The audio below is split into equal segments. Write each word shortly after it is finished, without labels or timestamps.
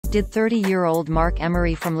Did 30-year-old Mark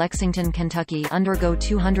Emery from Lexington, Kentucky undergo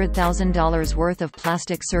 $200,000 worth of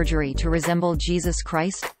plastic surgery to resemble Jesus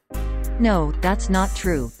Christ? No, that's not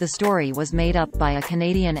true. The story was made up by a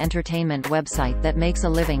Canadian entertainment website that makes a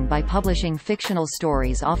living by publishing fictional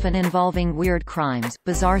stories often involving weird crimes,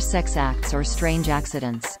 bizarre sex acts or strange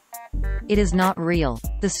accidents. It is not real.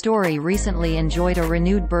 The story recently enjoyed a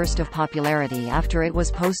renewed burst of popularity after it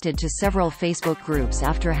was posted to several Facebook groups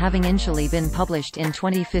after having initially been published in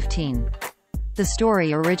 2015. The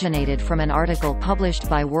story originated from an article published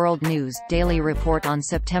by World News Daily Report on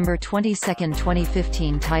September 22,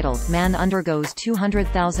 2015 titled, "Man Undergoes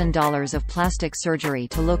 $200,000 of Plastic Surgery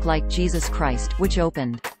to Look Like Jesus Christ," which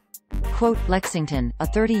opened, quote, "Lexington, a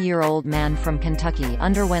 30-year-old man from Kentucky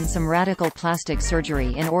underwent some radical plastic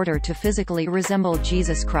surgery in order to physically resemble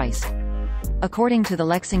Jesus Christ." According to the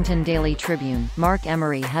Lexington Daily Tribune, Mark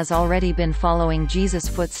Emery has already been following Jesus'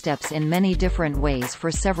 footsteps in many different ways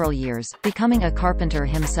for several years, becoming a carpenter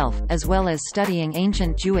himself, as well as studying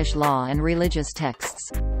ancient Jewish law and religious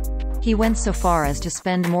texts. He went so far as to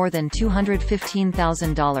spend more than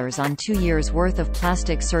 $215,000 on 2 years' worth of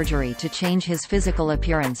plastic surgery to change his physical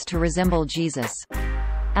appearance to resemble Jesus.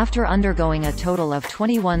 After undergoing a total of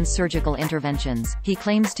 21 surgical interventions, he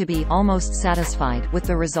claims to be almost satisfied with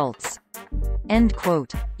the results. End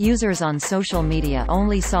quote. Users on social media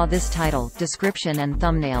only saw this title, description and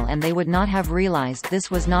thumbnail and they would not have realized this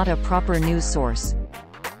was not a proper news source.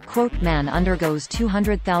 Quote, "Man undergoes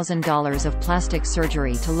 $200,000 of plastic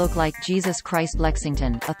surgery to look like Jesus Christ."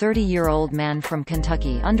 Lexington, a 30-year-old man from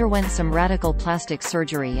Kentucky underwent some radical plastic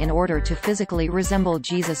surgery in order to physically resemble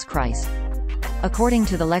Jesus Christ. According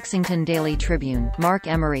to the Lexington Daily Tribune, Mark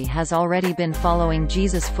Emery has already been following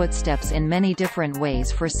Jesus' footsteps in many different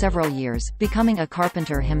ways for several years, becoming a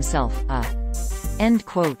carpenter himself. End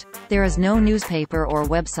quote. There is no newspaper or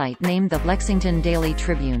website named the Lexington Daily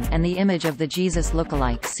Tribune, and the image of the Jesus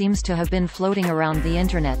lookalike seems to have been floating around the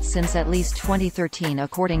internet since at least 2013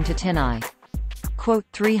 according to TinEye. Quote,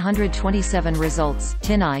 327 results.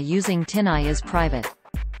 TinEye. Using TinEye is private.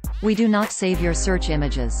 We do not save your search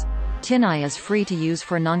images. TinEye is free to use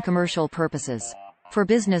for non-commercial purposes. For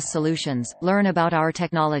business solutions, learn about our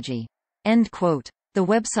technology. End quote. The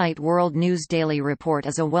website World News Daily Report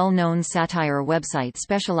is a well-known satire website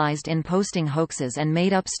specialized in posting hoaxes and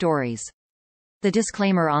made-up stories. The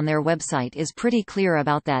disclaimer on their website is pretty clear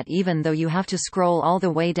about that, even though you have to scroll all the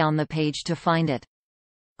way down the page to find it.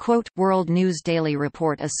 Quote, World News Daily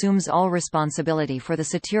Report assumes all responsibility for the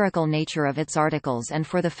satirical nature of its articles and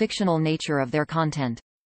for the fictional nature of their content.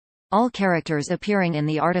 All characters appearing in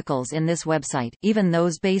the articles in this website, even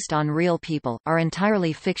those based on real people, are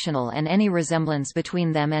entirely fictional, and any resemblance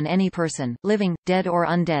between them and any person, living, dead or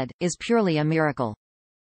undead, is purely a miracle.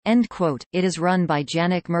 End quote. It is run by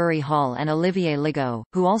Janek Murray Hall and Olivier Legault,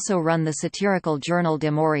 who also run the satirical Journal de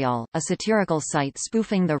Montréal, a satirical site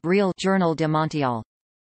spoofing the real Journal de Montréal.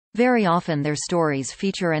 Very often their stories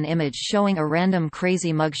feature an image showing a random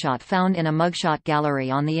crazy mugshot found in a mugshot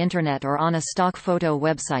gallery on the internet or on a stock photo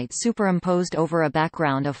website superimposed over a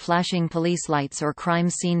background of flashing police lights or crime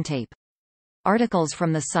scene tape. Articles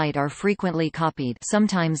from the site are frequently copied,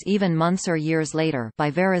 sometimes even months or years later, by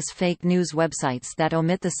various fake news websites that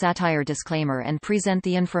omit the satire disclaimer and present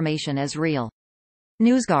the information as real.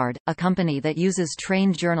 NewsGuard, a company that uses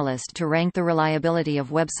trained journalists to rank the reliability of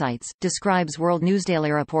websites, describes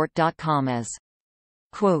WorldNewsDailyReport.com as,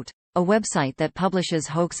 quote, a website that publishes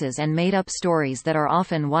hoaxes and made-up stories that are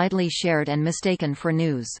often widely shared and mistaken for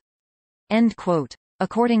news. End quote.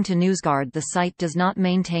 According to NewsGuard, the site does not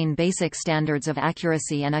maintain basic standards of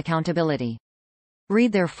accuracy and accountability.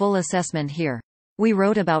 Read their full assessment here. We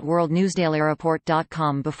wrote about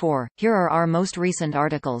WorldNewsDailyReport.com before. Here are our most recent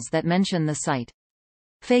articles that mention the site.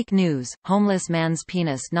 Fake news, homeless man's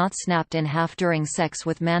penis not snapped in half during sex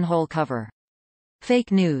with manhole cover.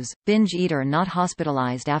 Fake news, binge eater not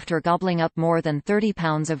hospitalized after gobbling up more than 30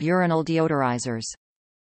 pounds of urinal deodorizers.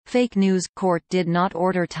 Fake news, court did not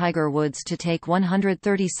order Tiger Woods to take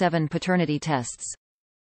 137 paternity tests.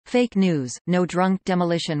 Fake news, no drunk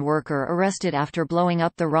demolition worker arrested after blowing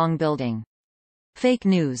up the wrong building. Fake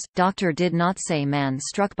news, doctor did not say man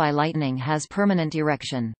struck by lightning has permanent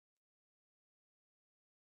erection.